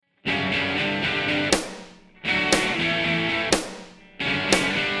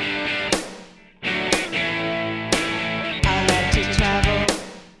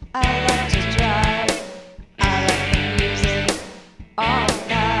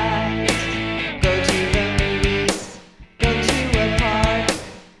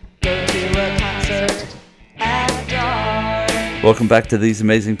Welcome back to These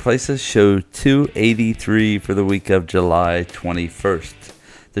Amazing Places, show 283 for the week of July 21st.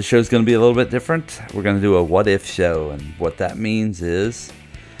 This show's going to be a little bit different. We're going to do a what if show, and what that means is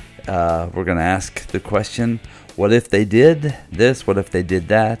we're going to ask the question, what if they did this, what if they did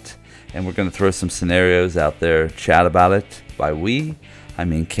that, and we're going to throw some scenarios out there, chat about it. By we, I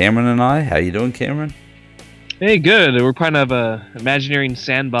mean Cameron and I. How you doing, Cameron? Hey, good. We're kind of a imagineering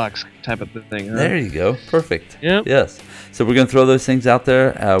sandbox type of thing. Huh? There you go. Perfect. Yep. Yes. So we're going to throw those things out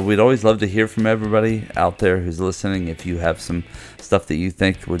there. We'd always love to hear from everybody out there who's listening. If you have some stuff that you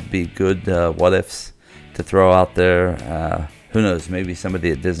think would be good what-ifs to throw out there, who knows, maybe somebody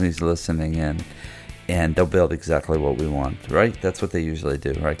at Disney's listening in, and they'll build exactly what we want, right? That's what they usually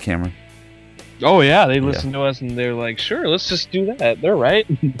do, right, Cameron? Oh, yeah. They listen to us, and they're like, sure, let's just do that. They're right.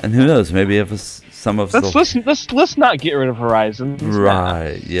 And who knows, maybe if some of us... Let's not get rid of Horizons.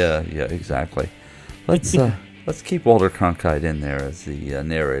 Right, yeah, exactly. Let's keep Walter Cronkite in there as the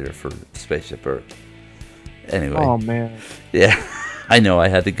narrator for Spaceship Earth. Anyway. Oh, man. Yeah, I know, I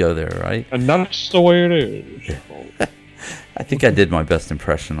had to go there, right? And that's the way it is. Yeah. I think I did my best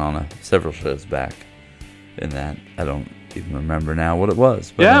impression on several shows back in that. I don't even remember now what it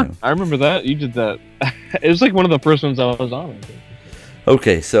was. But yeah, anyway. I remember that. You did that. It was like one of the first ones I was on, I think.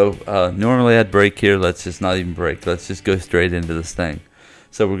 Okay, so normally I'd break here. Let's just not even break. Let's just go straight into this thing.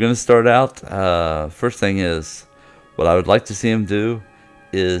 So we're going to start out. First thing is, what I would like to see him do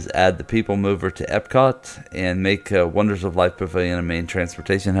is add the People Mover to Epcot and make Wonders of Life Pavilion a main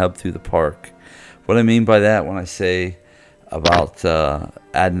transportation hub through the park. What I mean by that, when I say about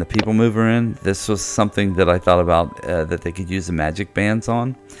adding the People Mover in, this was something that I thought about that they could use the magic bands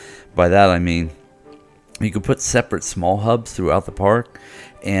on. By that I mean you could put separate small hubs throughout the park,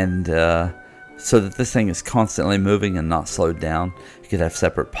 and so that this thing is constantly moving and not slowed down. You could have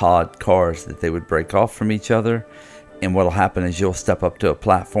separate pod cars that they would break off from each other, and what will happen is you'll step up to a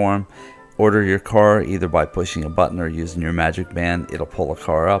platform, order your car either by pushing a button or using your magic band. It'll pull a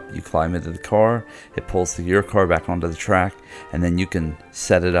car up, you climb into the car, it pulls your car back onto the track, and then you can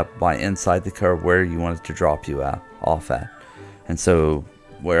set it up by inside the car where you want it to drop you off at. And so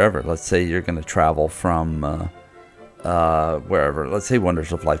wherever, let's say you're going to travel from wherever, let's say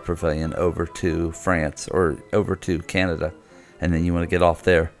Wonders of Life Pavilion over to France or over to Canada, and then you want to get off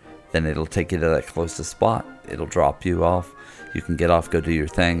there, then it'll take you to that closest spot, it'll drop you off, you can get off, go do your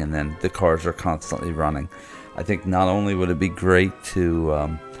thing, and then the cars are constantly running. I think not only would it be great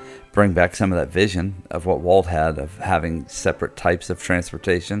to bring back some of that vision of what Walt had of having separate types of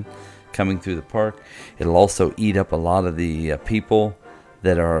transportation coming through the park, it'll also eat up a lot of the people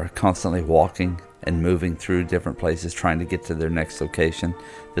that are constantly walking and moving through different places trying to get to their next location.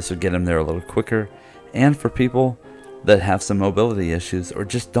 This would get them there a little quicker. And for people that have some mobility issues or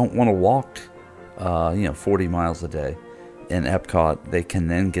just don't want to walk 40 miles a day in Epcot, they can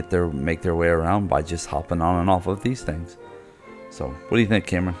then make their way around by just hopping on and off of these things. So what do you think,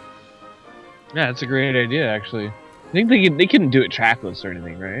 Cameron? Yeah, it's a great idea, actually. I think they couldn't do it trackless or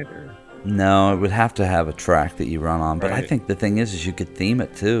anything, right? Or... No, it would have to have a track that you run on. But right. I think the thing is you could theme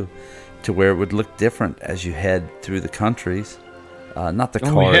it too, to where it would look different as you head through the countries. Not the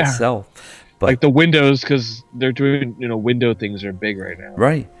car itself, but like the windows, because they're doing window things are big right now.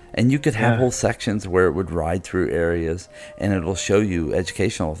 Right, and you could have whole sections where it would ride through areas, and it'll show you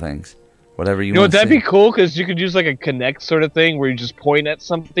educational things, whatever you want. That'd be cool, because you could use like a Connect sort of thing where you just point at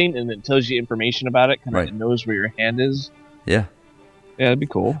something and it tells you information about it, kind of knows where your hand is. Yeah. Yeah, that'd be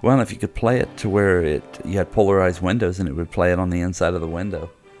cool. Well, if you could play it to where you had polarized windows and it would play it on the inside of the window.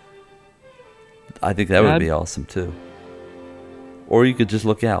 I think that would be awesome too. Or you could just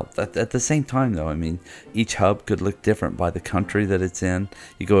look out. At the same time, though, I mean, each hub could look different by the country that it's in.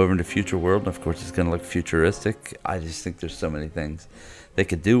 You go over into Future World, and of course it's going to look futuristic. I just think there's so many things they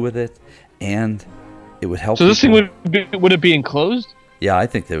could do with it, and it would help. So this thing would it be enclosed? Yeah, I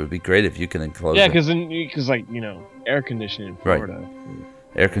think that would be great if you could enclose it. Yeah, because air conditioning in Florida. Right.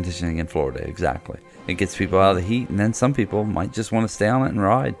 Air conditioning in Florida, exactly. It gets people out of the heat, and then some people might just want to stay on it and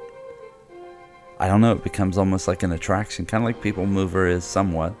ride. I don't know, it becomes almost like an attraction, kind of like People Mover is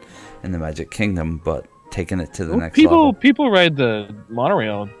somewhat in the Magic Kingdom, but taking it to the next level. People ride the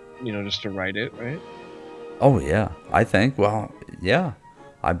monorail, just to ride it, right? Oh, yeah, I think. Well, yeah,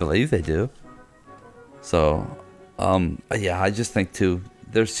 I believe they do. So, I just think, too,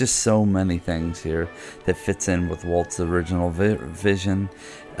 there's just so many things here that fits in with Walt's original vision.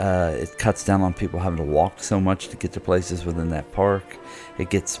 It cuts down on people having to walk so much to get to places within that park.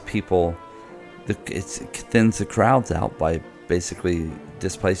 It gets people... It thins the crowds out by basically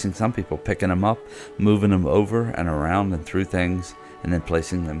displacing some people, picking them up, moving them over and around and through things, and then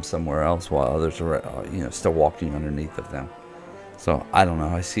placing them somewhere else while others are, still walking underneath of them. So I don't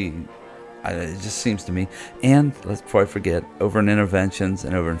know. It just seems to me. And before I forget, over in Interventions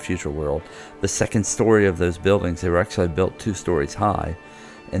and over in Future World, the second story of those buildings, they were actually built 2 stories high.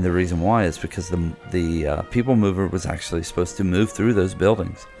 And the reason why is because the People Mover was actually supposed to move through those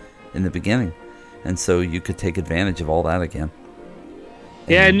buildings in the beginning. And so you could take advantage of all that again.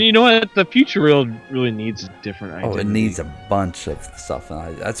 Yeah, and you know what? The Future World really needs a different identity. Oh, it needs a bunch of stuff.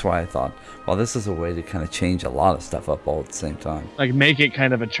 And that's why I thought, well, this is a way to kind of change a lot of stuff up all at the same time. Like, make it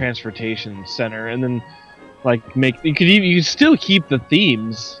kind of a transportation center, and then, like, you could still keep the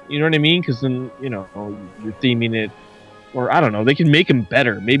themes. You know what I mean? Because then, you know, you're theming it, or I don't know. They can make them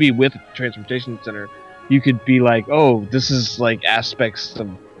better. Maybe with a transportation center, you could be like, oh, this is like aspects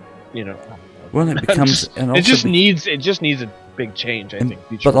of, you know. Well, it becomes, it just needs a big change, I think.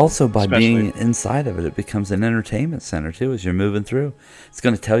 But also by being inside of it, it becomes an entertainment center too. As you're moving through, it's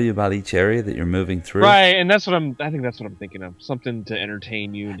going to tell you about each area that you're moving through. Right, and I think that's what I'm thinking of. Something to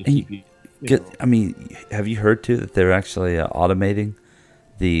entertain you and to keep you. I mean, have you heard too that they're actually automating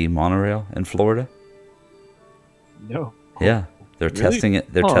the monorail in Florida? No. Yeah, they're testing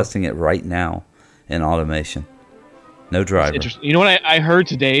it. They're testing it right now in automation. No driver. You know what I heard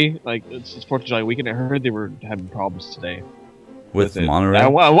today? Like, it's 4th of July weekend. I heard they were having problems today with the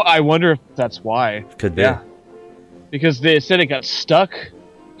monorail. I wonder if that's why. Could be. Yeah. Because they said it got stuck.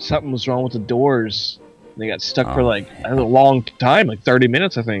 Something was wrong with the doors. They got stuck for like a long time, like 30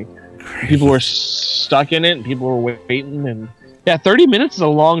 minutes, I think. Great. People were stuck in it, and people were waiting. And yeah, 30 minutes is a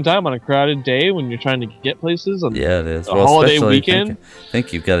long time on a crowded day when you're trying to get places. Yeah, it is. A holiday weekend.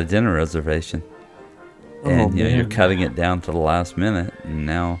 Think you've got a dinner reservation. And you're cutting it down to the last minute, and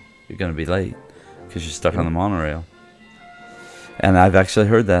now you're going to be late because you're stuck on the monorail. And I've actually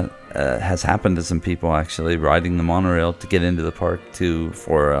heard that has happened to some people actually riding the monorail to get into the park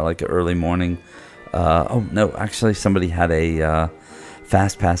for like an early morning. Actually somebody had a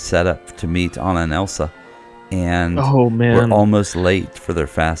fast pass set up to meet Anna and Elsa, and were almost late for their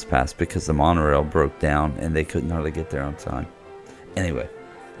fast pass because the monorail broke down and they couldn't hardly get there on time. Anyway,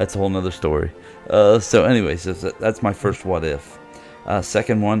 that's a whole nother story. That's my first what if.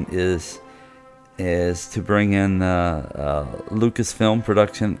 Second one is to bring in Lucasfilm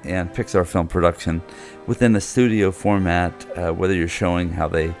production and Pixar film production within a studio format, whether you're showing how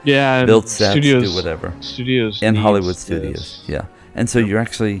they build sets, do whatever. Hollywood studios, yeah. And so you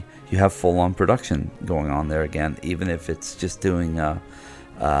have full-on production going on there again, even if it's just doing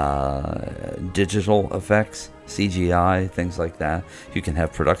digital effects, CGI, things like that. You can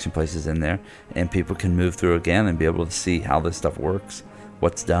have production places in there, and people can move through again and be able to see how this stuff works,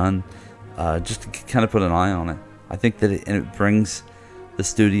 what's done, just to kind of put an eye on it. I think that it brings the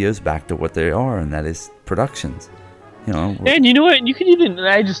studios back to what they are, and that is productions. You know, and you know what? You can even,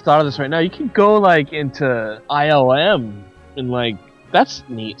 I just thought of this right now, you can go like into ILM and like, that's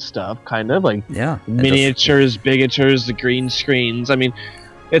neat stuff, kind of like miniatures, bigatures, the green screens. I mean,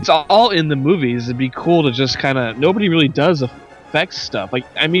 it's all in the movies. It'd be cool to just kind of, nobody really does effects stuff. Like,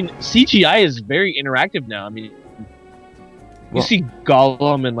 I mean, CGI is very interactive now. I mean, you see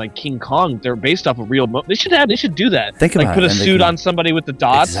Gollum and like King Kong, they're based off of real they should do that. Think about put a suit on somebody with the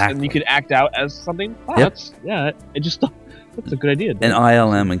dots, and you could act out as something. Wow, that's a good idea. And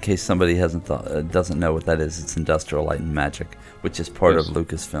ILM, in case somebody doesn't know what that is, it's Industrial Light and Magic, which is part of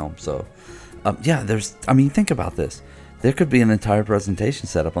Lucasfilm. So, think about this. There could be an entire presentation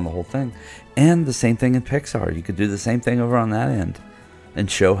set up on the whole thing. And the same thing in Pixar. You could do the same thing over on that end and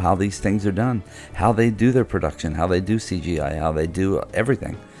show how these things are done, how they do their production, how they do CGI, how they do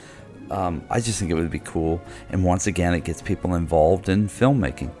everything. I just think it would be cool. And once again, it gets people involved in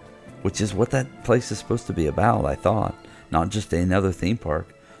filmmaking, which is what that place is supposed to be about, I thought. Not just another theme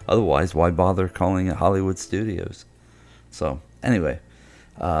park. Otherwise, why bother calling it Hollywood Studios? So, anyway.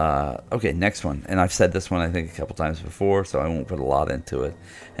 Next one. And I've said this one, I think, a couple times before, so I won't put a lot into it.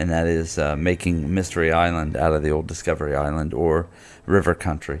 And that is making Mystery Island out of the old Discovery Island or River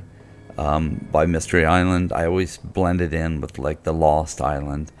Country. By Mystery Island, I always blend it in with, like, the Lost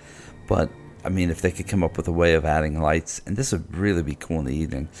Island. But, I mean, if they could come up with a way of adding lights, and this would really be cool in the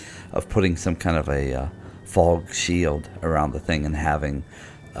evening, of putting some kind of a fog shield around the thing and having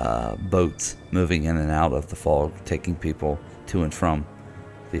boats moving in and out of the fog, taking people to and from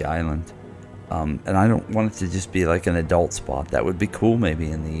the island. And I don't want it to just be like an adult spot. That would be cool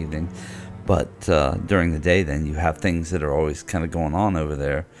maybe in the evening. But during the day, then, you have things that are always kind of going on over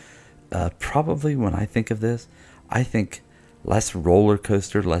there. Probably when I think of this, I think less roller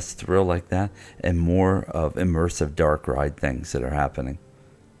coaster, less thrill like that, and more of immersive dark ride things that are happening.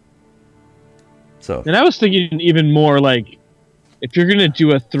 So, and I was thinking even more like, if you're going to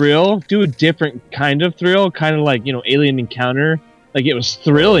do a thrill, do a different kind of thrill, kind of like, Alien Encounter, like it was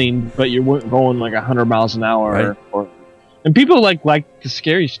thrilling, but you weren't going like 100 miles an hour. Right. And people like the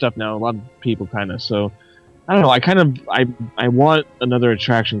scary stuff now. A lot of people kind of. So I don't know. I want another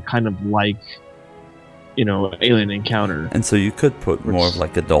attraction kind of like, Alien Encounter. And so you could put more of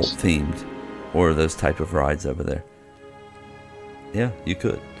like adult themed or those type of rides over there. Yeah, you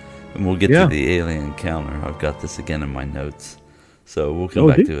could. And we'll get to the Alien Encounter. I've got this again in my notes. So we'll come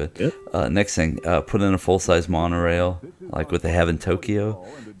back to it. Yep. Next thing, put in a full-size monorail, like what they have in Tokyo,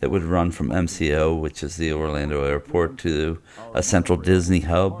 that would run from MCO, which is the Orlando airport, to a central Disney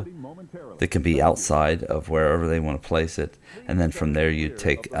hub that can be outside of wherever they want to place it. And then from there you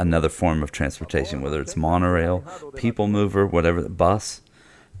take another form of transportation, whether it's monorail, people mover, whatever, bus,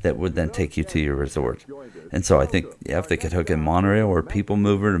 that would then take you to your resort. And so I think if they could hook in monorail or people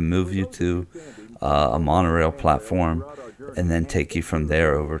mover to move you to a monorail platform, and then take you from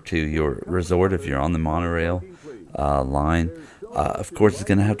there over to your resort if you're on the monorail line. Of course, it's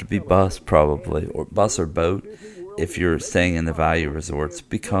going to have to be bus probably, or bus or boat if you're staying in the value resorts,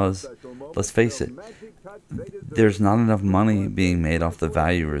 because, let's face it, there's not enough money being made off the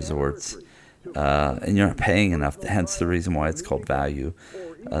value resorts, and you're not paying enough, hence the reason why it's called value,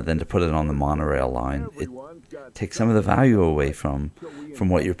 than to put it on the monorail line. It takes some of the value away from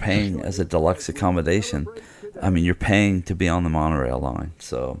what you're paying as a deluxe accommodation. I mean, you're paying to be on the monorail line,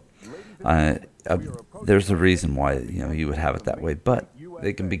 so there's a reason why you would have it that way. But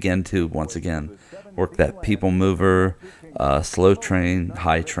they can begin to once again work that people mover, slow train,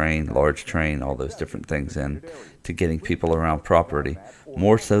 high train, large train, all those different things in to getting people around property,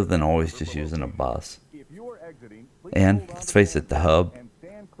 more so than always just using a bus. And let's face it, the hub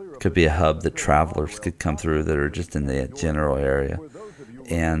could be a hub that travelers could come through that are just in the general area,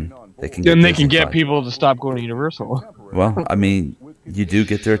 and they can get people to stop going to Universal. Well, I mean, you do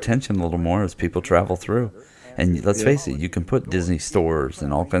get their attention a little more as people travel through. And let's face it, you can put Disney stores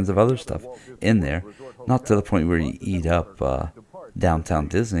and all kinds of other stuff in there. Not to the point where you eat up downtown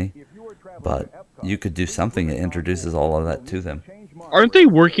Disney, but you could do something that introduces all of that to them. Aren't they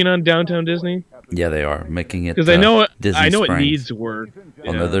working on downtown Disney? Yeah, they are making it. Because I know Springs. it needs work.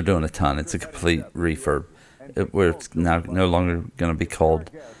 Oh no, they're doing a ton. It's a complete refurb, where it's now no longer going to be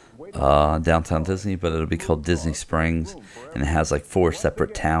called Downtown Disney, but it'll be called Disney Springs, and it has like 4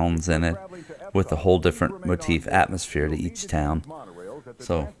 separate towns in it with a whole different motif atmosphere to each town.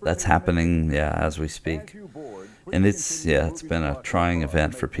 So that's happening, as we speak. And it's been a trying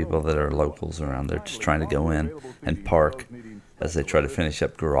event for people that are locals around there, just trying to go in and park as they try to finish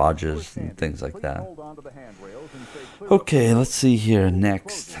up garages and things like that. Okay, let's see here.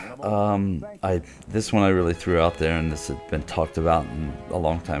 Next, this one I really threw out there, and this had been talked about a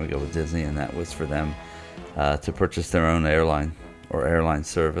long time ago with Disney, and that was for them to purchase their own airline or airline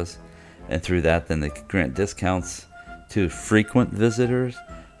service, and through that, then they could grant discounts to frequent visitors,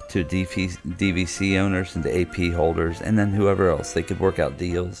 to DVC owners, and to AP holders, and then whoever else. They could work out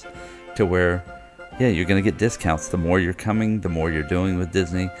deals to where, you're going to get discounts. The more you're coming, the more you're doing with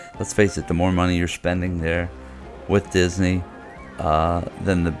Disney. Let's face it, the more money you're spending there with Disney,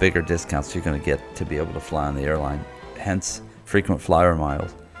 then the bigger discounts you're going to get to be able to fly on the airline. Hence, frequent flyer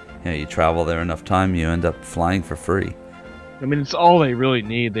miles. You travel there enough time, you end up flying for free. I mean, it's all they really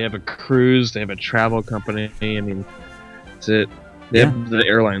need. They have a cruise, they have a travel company. I mean, that's it. They have the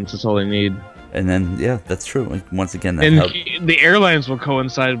airlines. That's all they need. And then, that's true. Once again, that and hub. The airlines will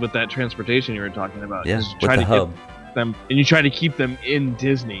coincide with that transportation you were talking about. Yeah, with the hub. Them, and you try to keep them in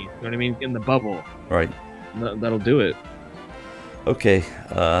Disney. You know what I mean? In the bubble. Right. That'll do it. Okay,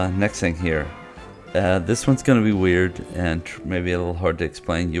 next thing here. This one's going to be weird and maybe a little hard to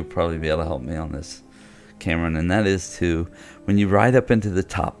explain. You'll probably be able to help me on this, Cameron. And that is when you ride up into the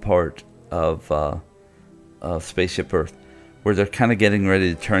top part of Spaceship Earth, where they're kind of getting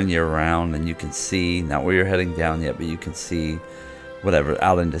ready to turn you around, and you can see, not where you're heading down yet, but you can see whatever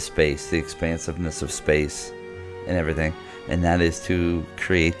out into space, the expansiveness of space and everything. And that is to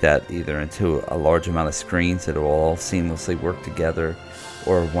create that either into a large amount of screens that will all seamlessly work together,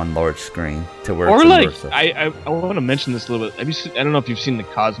 or one large screen to where it's immersive. I want to mention this a little bit. I don't know if you've seen the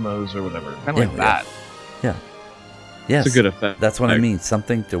Cosmos or whatever, kind of like that. Yeah. Yes. It's a good effect. That's what I mean.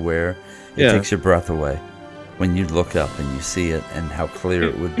 Something to where it takes your breath away when you look up and you see it, and how clear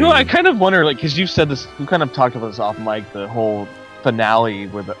it would be. I kind of wonder, because you've said this, you kind of talked about this off mic, the whole finale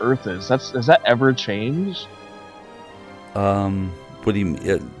where the Earth is. Has that ever changed? What do you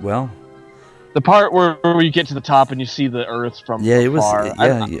mean? Well, the part where you get to the top and you see the Earth from afar.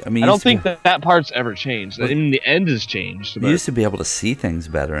 I mean, I don't think that part's ever changed. In the end, has changed. You used to be able to see things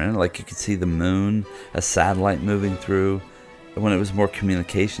better, and like you could see the moon, a satellite moving through. When it was more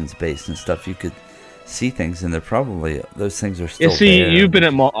communications based and stuff, you could see things, and they're probably those things are still see, there. You've been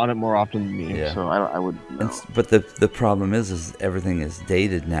on it more often than me, so I wouldn't know. But the problem is everything is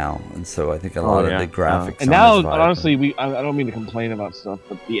dated now, and so I think a lot of the graphics. And now, honestly, I don't mean to complain about stuff,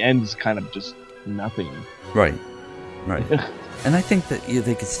 but the end is kind of just nothing. Right. And I think that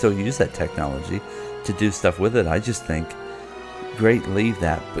they could still use that technology to do stuff with it. I just think, great, leave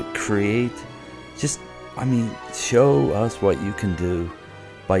that, but create, show us what you can do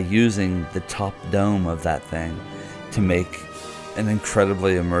by using the top dome of that thing to make an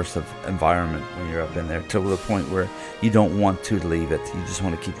incredibly immersive environment when you're up in there, to the point where you don't want to leave it. You just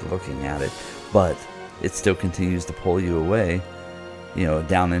want to keep looking at it, but it still continues to pull you away,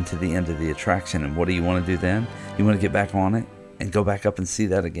 down into the end of the attraction. And what do you want to do then? You want to get back on it and go back up and see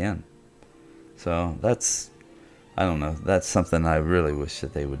that again. So I don't know. That's something I really wish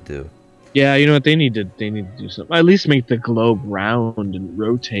that they would do. Yeah, you know what? They need to do something. At least make the globe round and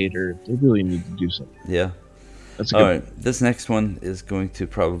rotate, or they really need to do something. Yeah. That's all right. This next one is going to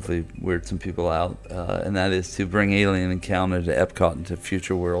probably weird some people out, and that is to bring Alien Encounter to Epcot into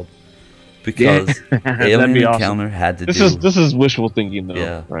Future World, because Alien Encounter had to do. This is wishful thinking,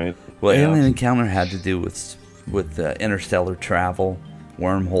 though, right? Well, Alien Encounter had to do with interstellar travel,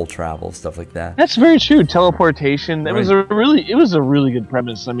 wormhole travel, stuff like that. That's very true. Teleportation. It was a really good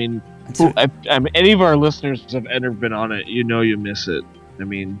premise. I mean, any of our listeners have ever been on it, you miss it. I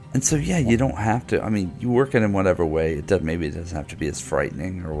mean, and so you don't have to. I mean, you work it in whatever way. Maybe it doesn't have to be as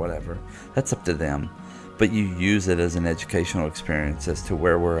frightening or whatever. That's up to them. But you use it as an educational experience as to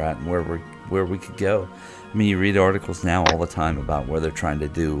where we're at and where we could go. I mean, you read articles now all the time about where they're trying to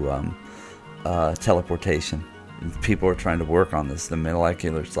do teleportation. People are trying to work on this, the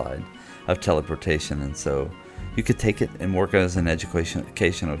molecular side of teleportation, and so you could take it and work it as an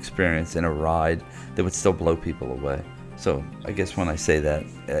educational experience in a ride that would still blow people away. So I guess when I say that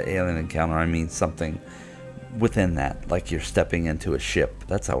Alien Encounter, I mean something within that, like you're stepping into a ship.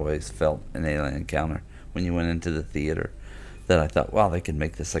 That's how I always felt in Alien Encounter when you went into the theater. That I thought, wow, they could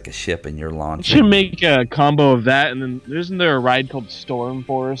make this like a ship and you're launching. You should make a combo of that, and then isn't there a ride called Storm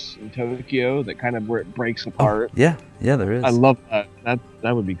Force in Tokyo that kind of where it breaks apart? Oh, yeah, there is. I love that.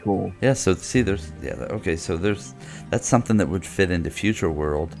 That would be cool. Yeah, so see, so that's something that would fit into Future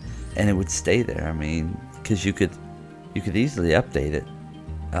World, and it would stay there. I mean, because you could easily update it.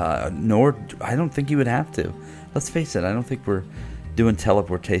 I don't think you would have to. Let's face it, I don't think we're doing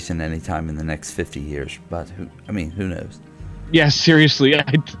teleportation anytime in the next 50 years. But who knows? Yeah, seriously,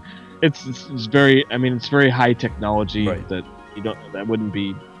 it's very. I mean, it's very high technology that that wouldn't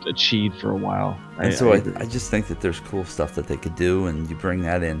be achieved for a while. And I just think that there's cool stuff that they could do, and you bring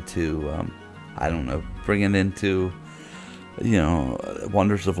that into, bring it into,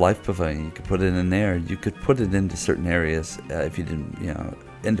 Wonders of Life Pavilion. You could put it in there. You could put it into certain areas if you didn't,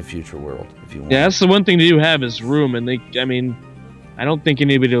 into Future World if you want. Yeah, that's the one thing they do have is room, and I don't think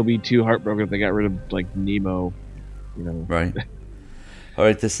anybody will be too heartbroken if they got rid of like Nemo. Right. All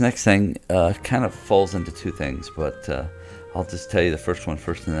right, this next thing kind of falls into two things, but I'll just tell you the first one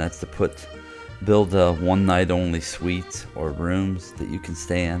first, and that's to build one-night-only suites or rooms that you can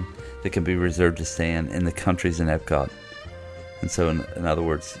stay in, that can be reserved to stay in the countries in Epcot. And so, in other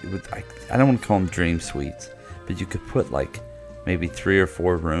words, I don't want to call them dream suites, but you could put like maybe 3 or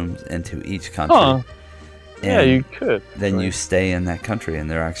 4 rooms into each country. Huh. Yeah, you could. Then you stay in that country,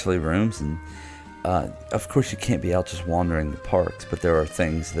 and they're actually rooms, and of course, you can't be out just wandering the parks, but there are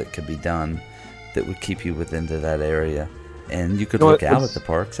things that could be done that would keep you within that area, and you could look out at the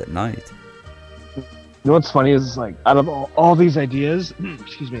parks at night. You know what's funny is, like, out of all these ideas,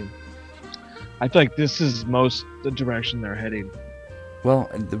 excuse me, I feel like this is most the direction they're heading. Well,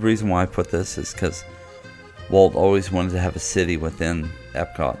 the reason why I put this is because Walt always wanted to have a city within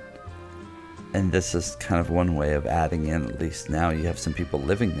Epcot, and this is kind of one way of adding in. At least now you have some people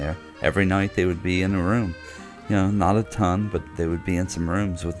living there. Every night they would be in a room. Not a ton, but they would be in some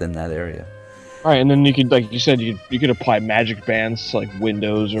rooms within that area. All right, and then you could, like you said, you could apply magic bands to, like,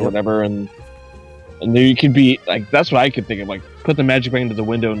 windows or whatever, and there you could be, like, that's what I could think of, like, put the magic band to the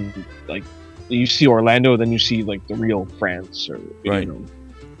window and, like, you see Orlando, then you see, like, the real France, or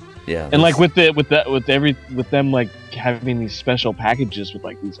Yeah. And like with them like having these special packages with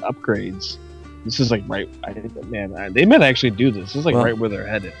like these upgrades. This is like they might actually do this. This is like right where they're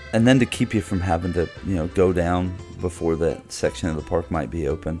headed. And then to keep you from having to, go down before that section of the park might be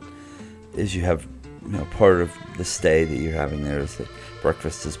open, is you have, part of the stay that you're having there is that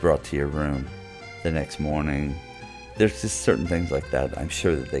breakfast is brought to your room the next morning. There's just certain things like that. I'm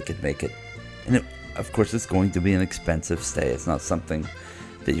sure that they could make it. And of course, it's going to be an expensive stay. It's not something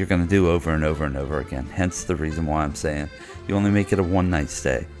that you're going to do over and over and over again. Hence the reason why I'm saying you only make it a one-night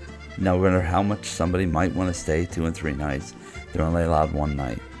stay. no matter how much somebody might want to stay 2 and 3 nights, they're only allowed 1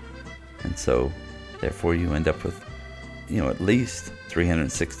 night. And so, therefore, you end up with, at least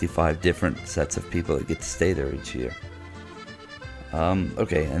 365 different sets of people that get to stay there each year.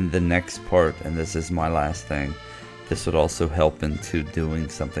 Okay, and the next part, and this is my last thing, this would also help into doing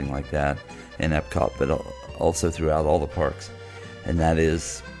something like that in Epcot, but also throughout all the parks. And that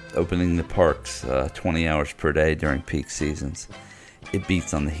is opening the parks 20 hours per day during peak seasons. It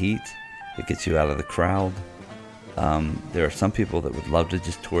beats on the heat. It gets you out of the crowd. There are some people that would love to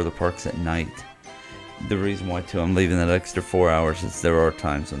just tour the parks at night. The reason why, too, I'm leaving that extra 4 hours is there are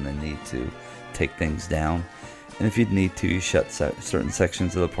times when they need to take things down. And if you'd need to, you shut certain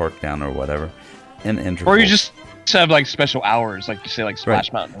sections of the park down or whatever. And intervals. Or you just have like special hours, like you say, like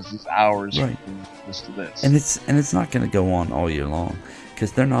Splash Mountain has these hours right. from this to this. And it's not going to go on all year long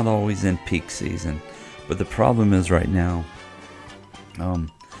because they're not always in peak season. But the problem is right now,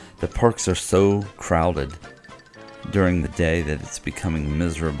 the parks are so crowded during the day that it's becoming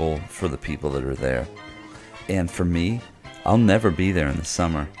miserable for the people that are there. And for me, I'll never be there in the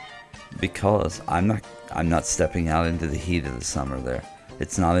summer because I'm not stepping out into the heat of the summer there.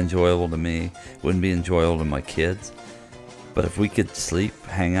 It's not enjoyable to me. It wouldn't be enjoyable to my kids. But if we could sleep,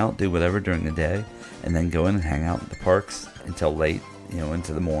 hang out, do whatever during the day, and then go in and hang out at the parks until late,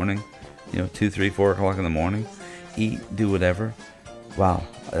 into the morning, 2, 3, 4 o'clock in the morning, eat, do whatever. Wow,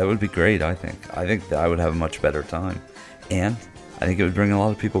 that would be great, I think. I think that I would have a much better time. And I think it would bring a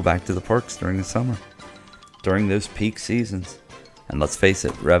lot of people back to the parks during the summer, during those peak seasons. And let's face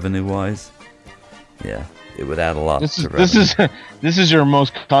it, revenue-wise, yeah, it would add a lot to revenue. This is your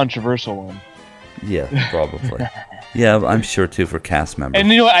most controversial one. Yeah, probably. Yeah, I'm sure, too, for cast members.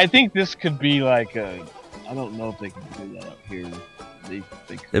 And, I think this could be like I don't know if they can do that up here.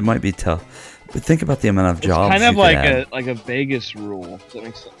 It might be tough. But think about the amount of jobs kind of you could like a Vegas rule. Does that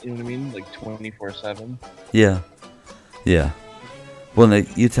make sense? You know what I mean? Like 24/7. Yeah. Yeah. Well,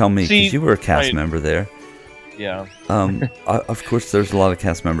 you tell me, because you were a cast member there. Yeah. Of course, there's a lot of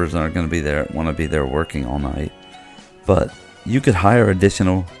cast members that aren't going to want to be there working all night. But you could hire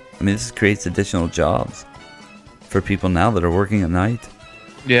this creates additional jobs for people now that are working at night.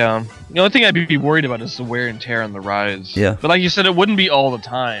 Yeah. The only thing I'd be worried about is the wear and tear on the rides. Yeah. But like you said, it wouldn't be all the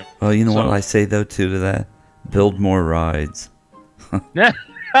time. Well, you know what I say, though, too, to that? Build more rides.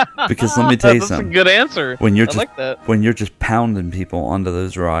 Because let me tell you something. That's a good answer. When you're just pounding people onto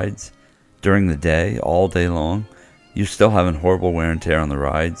those rides during the day, all day long, you're still having horrible wear and tear on the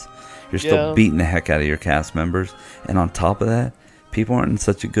rides. You're still beating the heck out of your cast members. And on top of that, people aren't in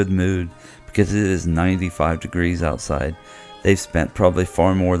such a good mood because it is 95 degrees outside. They've spent probably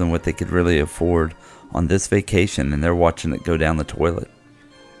far more than what they could really afford on this vacation, and they're watching it go down the toilet.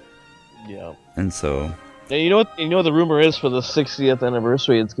 Yeah. And so... And you know what the rumor is for the 60th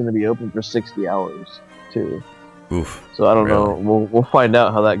anniversary? It's going to be open for 60 hours, too. Oof. So I don't know. We'll find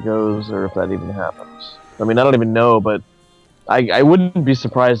out how that goes, or if that even happens. I mean, I don't even know, but I wouldn't be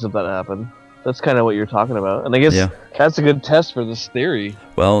surprised if that happened. That's kind of what you're talking about. And I guess that's a good test for this theory.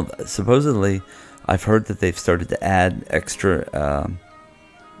 Well, supposedly, I've heard that they've started to add extra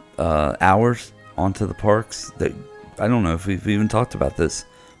hours onto the parks. That I don't know if we've even talked about this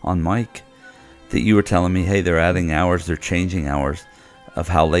on mic. That you were telling me, hey, they're adding hours, they're changing hours of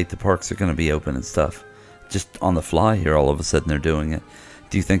how late the parks are going to be open and stuff. Just on the fly here, all of a sudden they're doing it.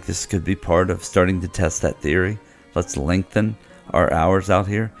 Do you think this could be part of starting to test that theory? Let's lengthen our hours out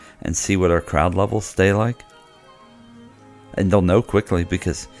here and see what our crowd levels stay like. And they'll know quickly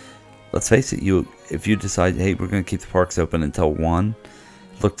because, let's face it, if you decide, hey, we're going to keep the parks open until 1,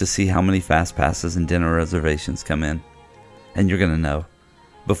 look to see how many fast passes and dinner reservations come in. And you're going to know.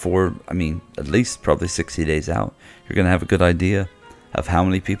 Before, at least probably 60 days out, you're going to have a good idea of how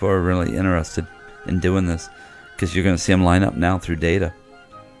many people are really interested in doing this. Because you're going to see them line up now through data.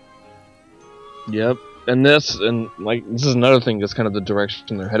 Yep. And this is another thing that's kind of the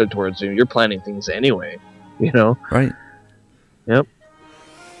direction they're headed towards. You're planning things anyway, Right. Yep.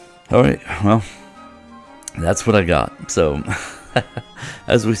 All right. Well, that's what I got. So,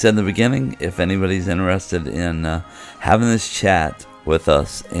 as we said in the beginning, if anybody's interested in having this chat with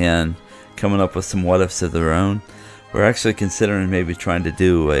us and coming up with some what-ifs of their own, we're actually considering maybe trying to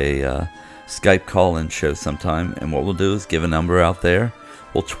do a Skype call-in show sometime. And what we'll do is give a number out there.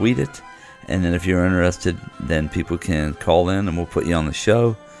 We'll tweet it. And then if you're interested, then people can call in and we'll put you on the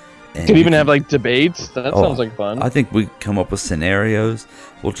show. And could even have debates. That sounds like fun. I think we come up with scenarios.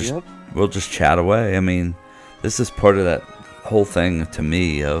 We'll just chat away. This is part of that whole thing to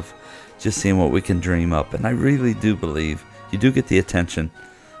me of just seeing what we can dream up. And I really do believe you do get the attention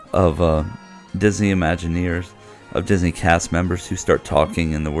of Disney Imagineers of Disney cast members who start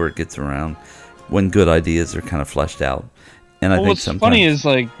talking and the word gets around when good ideas are kind of fleshed out. And I think what's funny is,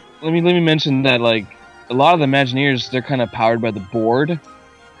 like, let me mention that, like, a lot of the Imagineers, they're kind of powered by the board. And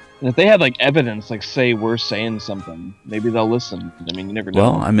if they had, like, evidence, like, say we're saying something, maybe they'll listen. I mean, you never know.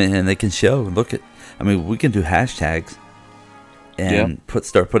 Well, I mean, and they can show. We can do hashtags and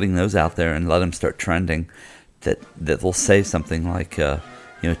start putting those out there and let them start trending. That they'll say something like,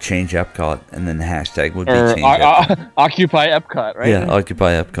 change Epcot, and then the hashtag would be change Epcot. Occupy Epcot, right? Yeah,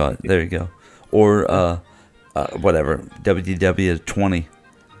 Occupy Epcot. There you go. Or whatever, WDW 20,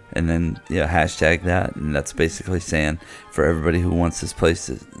 and then hashtag that, and that's basically saying for everybody who wants this place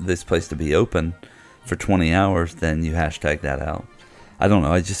to be open for 20 hours, then you hashtag that out. I don't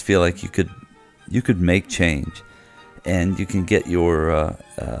know. I just feel like you could make change, and you can get your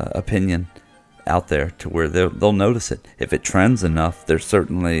opinion out there to where they'll notice it. If it trends enough, they're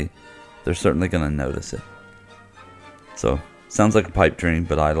certainly going to notice it. So. Sounds like a pipe dream,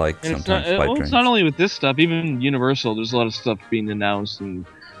 but I like sometimes pipe dreams. It's not only with this stuff. Even Universal, there's a lot of stuff being announced, and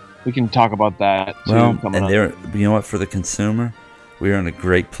we can talk about that too. Well, and you know what? For the consumer, we are in a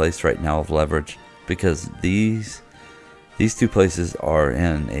great place right now of leverage, because these two places are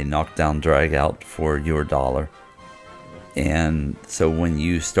in a knockdown drag out for your dollar. And so when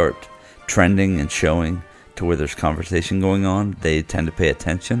you start trending and showing to where there's conversation going on, they tend to pay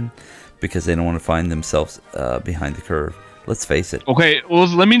attention because they don't want to find themselves behind the curve. Let's face it. Okay, well,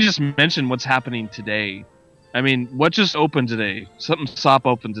 let me just mention what's happening today. I mean, what just opened today? Something SOP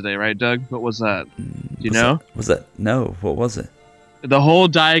opened today, right, Doug? What was that? Do you know? No, what was it? The whole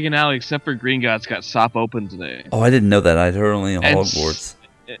Diagon Alley, except for Gringotts, got SOP open today. Oh, I didn't know that. I'd heard only Hogwarts.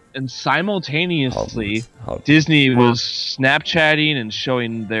 And simultaneously, Hogwarts. Disney was Snapchatting and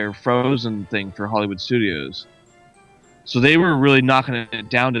showing their Frozen thing for Hollywood Studios. So they were really knocking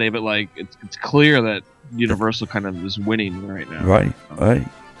it down today, but like it's clear that Universal kind of is winning right now. Right.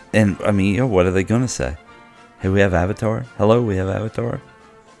 And I mean, what are they going to say? Hey, we have Avatar. Hello, we have Avatar.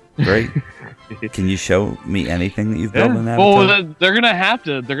 Great. Can you show me anything that you've built in Avatar? Well, they're gonna have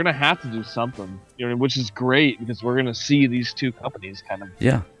to. They're gonna have to do something, which is great because we're gonna see these two companies kind of.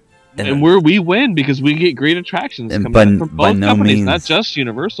 Yeah. And we win because we get great attractions coming from both companies, not just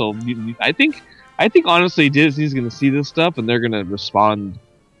Universal. I think honestly, Disney's gonna see this stuff and they're gonna respond.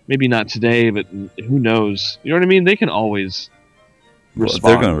 Maybe not today, but who knows? You know what I mean? They can always respond.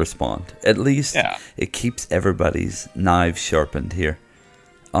 They're going to respond. At least it keeps everybody's knives sharpened here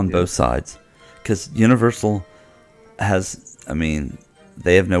on both sides. Because Universal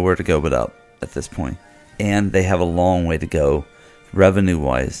they have nowhere to go but up at this point. And they have a long way to go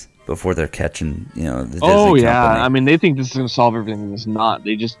revenue-wise before they're catching, the Disney company. I mean, they think this is going to solve everything, and it's not.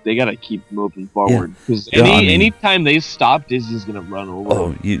 They got to keep moving forward. Because anytime they stop, Disney's going to run over.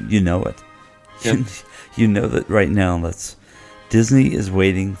 Oh, you know it. Yep. You know that right now. Disney is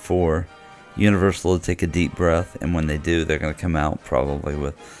waiting for Universal to take a deep breath, and when they do, they're going to come out probably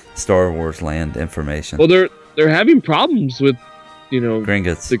with Star Wars Land information. Well, they're having problems with,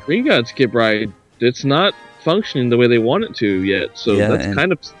 Gringotts. The Gringotts Kit Ride. It's not functioning the way they want it to yet, so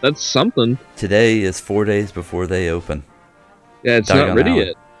that's something. Today is 4 days before they open. Yeah, it's not ready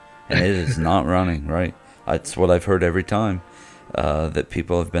yet, and it is not running right. That's what I've heard every time that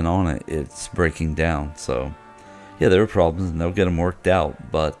people have been on it. It's breaking down. So there are problems, and they'll get them worked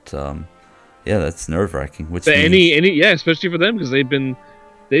out. But that's nerve-wracking. Especially for them because they've been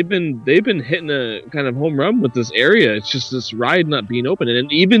hitting a kind of home run with this area. It's just this ride not being open,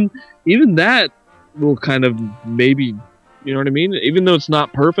 and even that will kind of maybe, you know what I mean? Even though it's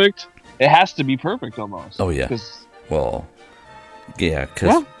not perfect, it has to be perfect almost. Oh, yeah. Because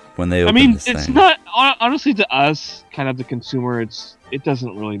when they open this it's thing. not, honestly, to us, kind of the consumer, it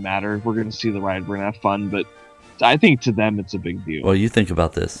doesn't really matter. We're going to see the ride, we're going to have fun, but I think to them it's a big deal. Well, you think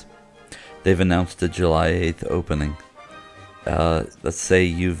about this. They've announced a July 8th opening. Let's say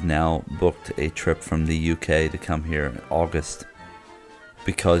you've now booked a trip from the UK to come here in August,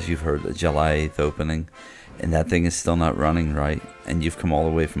 because you've heard the July 8th opening, and that thing is still not running right, and you've come all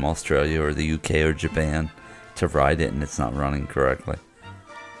the way from Australia or the UK or Japan to ride it, and it's not running correctly.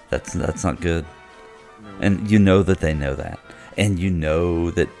 That's not good. And you know that they know that. And you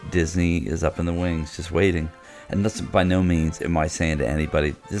know that Disney is up in the wings just waiting. And that's by no means am I saying to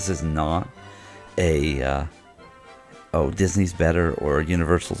anybody, this is not a Disney's better or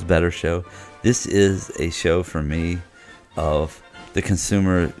Universal's better show. This is a show for me of the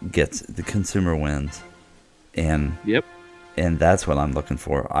consumer wins, and that's what I'm looking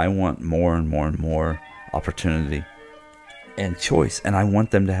for. I want more and more and more opportunity and choice, and I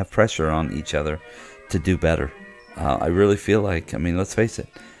want them to have pressure on each other to do better. I really feel like, let's face it,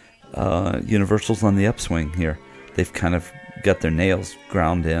 Universal's on the upswing here. they've kind of got their nails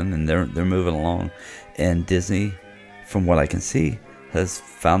ground in, and they're moving along. And Disney, from what I can see, has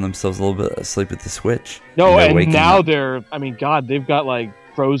found themselves a little bit asleep at the switch. No, and now they're, I mean, God, they've got like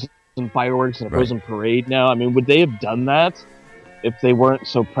Frozen fireworks and a Frozen parade now. I mean, would they have done that if they weren't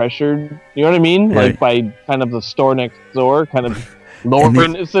so pressured? You know what I mean? Yeah. Like by kind of the store next door, kind of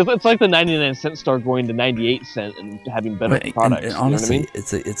lowering. It's like the 99-cent store going to 98-cent and having better products. And honestly, you know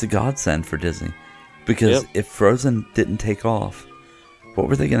what I mean? it's a godsend for Disney, because if Frozen didn't take off, what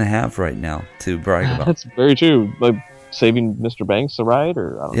were they going to have right now to brag about? That's very true. Like saving Mr. Banks the ride,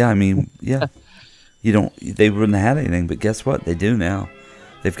 or I don't know. I mean, they wouldn't have had anything. But guess what? They do now.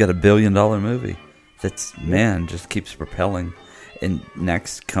 They've got $1 billion movie that's just keeps propelling. And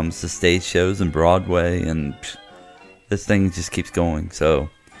next comes the stage shows and Broadway, and this thing just keeps going. So,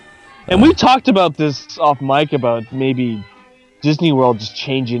 and we talked about this off mic about maybe Disney World just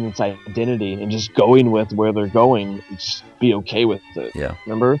changing its identity and just going with where they're going and just be okay with it. Yeah.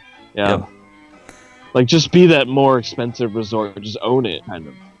 Remember? Yeah. Yep. Like, just be that more expensive resort. Just own it, kind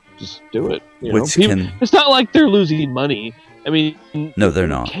of. Just do it. You know? It's not like they're losing money. I mean, no, they're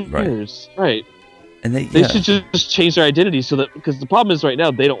not. Right. And they should just change their identity so that, because the problem is right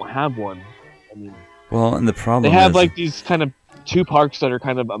now they don't have one. I mean, and the problem they have like these kind of 2 parks that are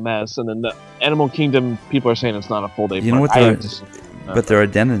kind of a mess, and then the Animal Kingdom, people are saying it's not a full day park. You know what? But their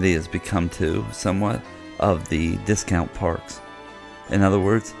identity has become too somewhat of the discount parks. In other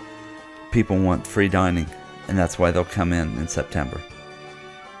words, people want free dining, and that's why they'll come in September.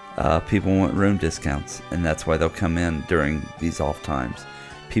 People want room discounts, and that's why they'll come in during these off times.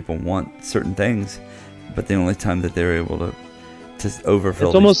 People want certain things, but the only time that they're able to overfill.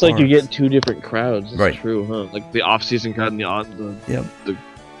 It's almost like you get 2 different crowds. It's right. True, huh? Like the off-season crowd and the on.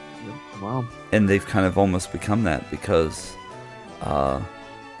 Wow. And they've kind of almost become that because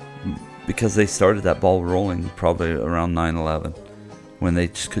they started that ball rolling probably around 9/11, when they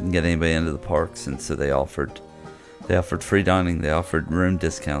just couldn't get anybody into the parks, and so they offered free dining, they offered room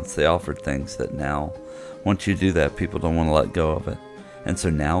discounts, they offered things that now, once you do that, people don't want to let go of it. And so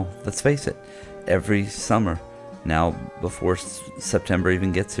now, let's face it, every summer, now before September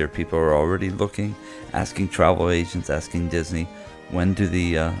even gets here, people are already looking, asking travel agents, asking Disney,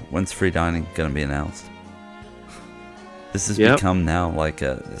 when's free dining going to be announced? This has become now like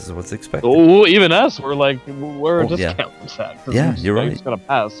this is what's expected. Oh, even us, we're like, where are discounts at? Yeah, you're right. It's going to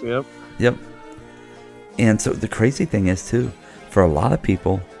pass, Yep. And so the crazy thing is, too, for a lot of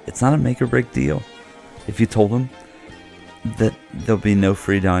people, it's not a make or break deal. If you told them that there'll be no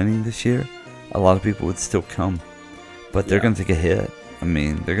free dining this year, a lot of people would still come. But they're going to take a hit. I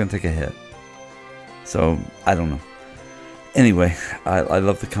mean, they're going to take a hit. So, I don't know. Anyway, I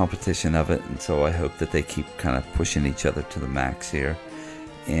love the competition of it, and so I hope that they keep kind of pushing each other to the max here,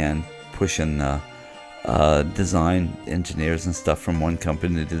 and pushing design engineers and stuff from one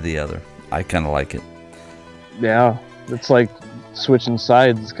company to the other. I kind of like it. Yeah, it's like switching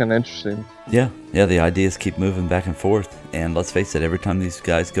sides. It's kind of interesting. Yeah, the ideas keep moving back and forth, and let's face it, every time these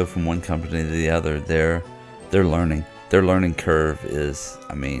guys go from one company to the other, they're learning. Their learning curve is,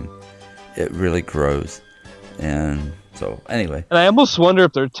 I mean, it really grows, and so, anyway. And I almost wonder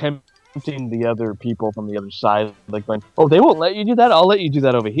if they're tempting the other people from the other side, like going, "Oh, they won't let you do that. I'll let you do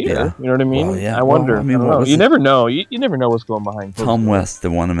that over here." Yeah. You know what I mean? Well, I wonder. I don't know. You never know. You never know what's going behind. Tom West,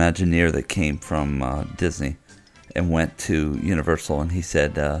 the one Imagineer that came from Disney and went to Universal, and he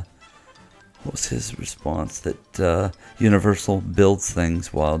said, what was his response? That Universal builds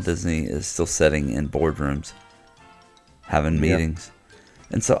things while Disney is still sitting in boardrooms, having meetings.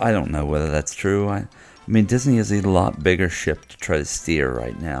 And so I don't know whether that's true. I mean, Disney is a lot bigger ship to try to steer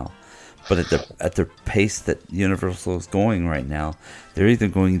right now. But at the pace that Universal is going right now, they're either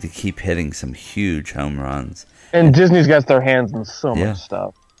going to keep hitting some huge home runs. And Disney's got their hands in so much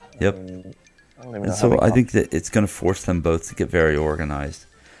stuff. Yep. And so I think that it's going to force them both to get very organized.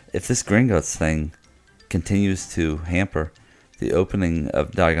 If this Gringotts thing continues to hamper the opening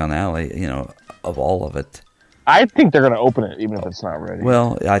of Diagon Alley, of all of it. I think they're going to open it even if it's not ready.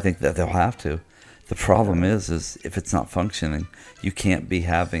 Well, I think that they'll have to. The problem is if it's not functioning, you can't be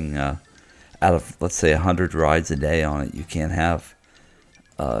having, out of, let's say, 100 rides a day on it, you can't have,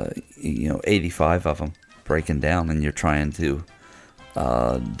 85 of them breaking down, and you're trying to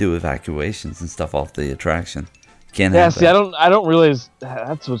do evacuations and stuff off the attraction. Can't have see, that. I don't realize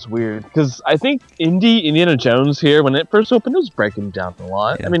that's what's weird, because I think Indiana Jones here, when it first opened, it was breaking down a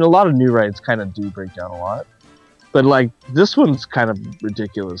lot. Yeah. I mean, a lot of new rides kind of do break down a lot. But like this one's kind of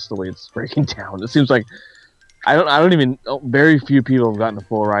ridiculous the way it's breaking down. It seems like very few people have gotten a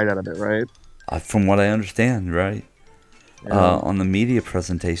full ride out of it, right? From what I understand, right? Yeah. On the media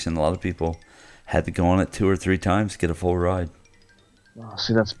presentation, a lot of people Had to go on it 2 or 3 times to get a full ride. Oh,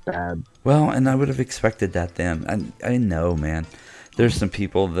 see, that's bad. Well, and I would have expected that then. I know, man. There's some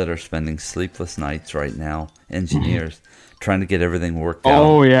people that are spending sleepless nights right now, engineers, trying to get everything worked out.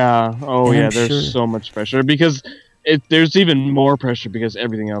 Oh, yeah. There's so much pressure because there's even more pressure because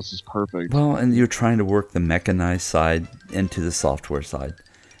everything else is perfect. Well, and you're trying to work the mechanized side into the software side.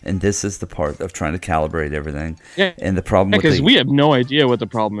 And this is the part of trying to calibrate everything. Yeah. And the problem because we have no idea what the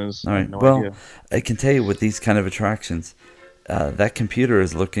problem is. All right. No well, idea. I can tell you with these kind of attractions, that computer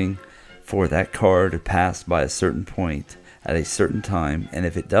is looking for that car to pass by a certain point at a certain time, and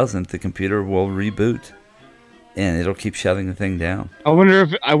if it doesn't, the computer will reboot, and it'll keep shutting the thing down. I wonder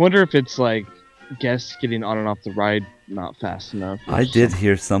if it's like guests getting on and off the ride not fast enough. I did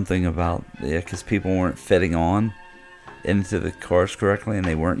hear something about because people weren't fitting on into the cars correctly, and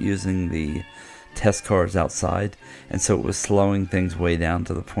they weren't using the test cars outside, and so it was slowing things way down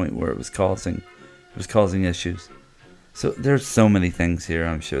to the point where it was causing issues. So there's so many things here,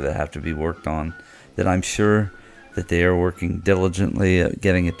 I'm sure, that have to be worked on, that I'm sure that they are working diligently at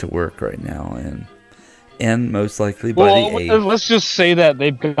getting it to work right now, and most likely by the 8th. Let's just say that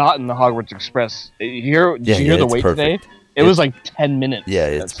they've gotten the Hogwarts Express. Did you hear the wait perfect. today? It was like 10 minutes. Yeah,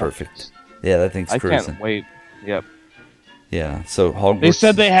 it's perfect. Yeah, that thing's cruising. I can't wait. Yep. Yeah, so Hogwarts... They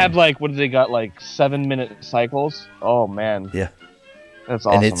said they had what did they got, 7-minute cycles? Oh, man. Yeah. That's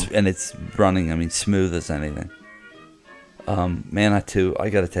awesome. And it's running, smooth as anything. Man, I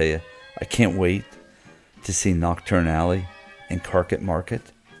gotta tell you, I can't wait to see Nocturne Alley and Carpet Market.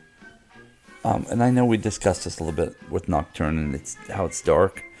 And I know we discussed this a little bit with Nocturne and how it's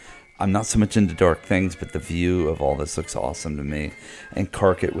dark. I'm not so much into dark things, but the view of all this looks awesome to me. And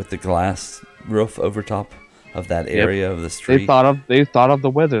Carpet with the glass roof over top of that area of the street. They thought of the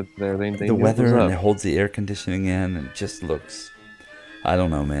weather there. The weather, and it holds the air conditioning in, and it just looks, I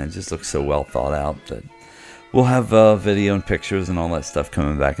don't know, man, it just looks so well thought out that we'll have video and pictures and all that stuff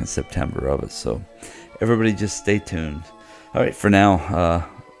coming back in September of it. So everybody just stay tuned. All right, for now,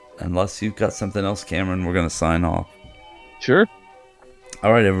 unless you've got something else, Cameron, we're going to sign off. Sure.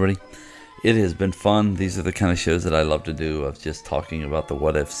 All right, everybody. It has been fun. These are the kind of shows that I love to do, of just talking about the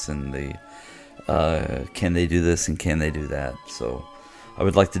what ifs and the can they do this and can they do that. So I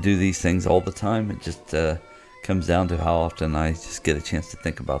would like to do these things all the time. It just comes down to how often I just get a chance to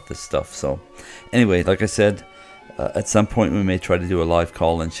think about this stuff. So anyway, like I said, at some point we may try to do a live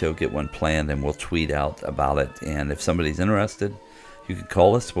call-in show, get one planned, and we'll tweet out about it. And if somebody's interested, you can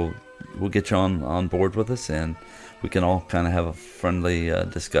call us. We'll get you on board with us, and we can all kind of have a friendly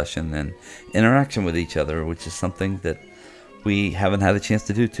discussion and interaction with each other, which is something that we haven't had a chance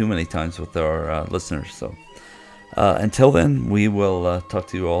to do too many times with our listeners. So until then, we will talk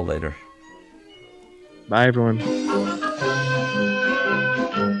to you all later. Bye, everyone.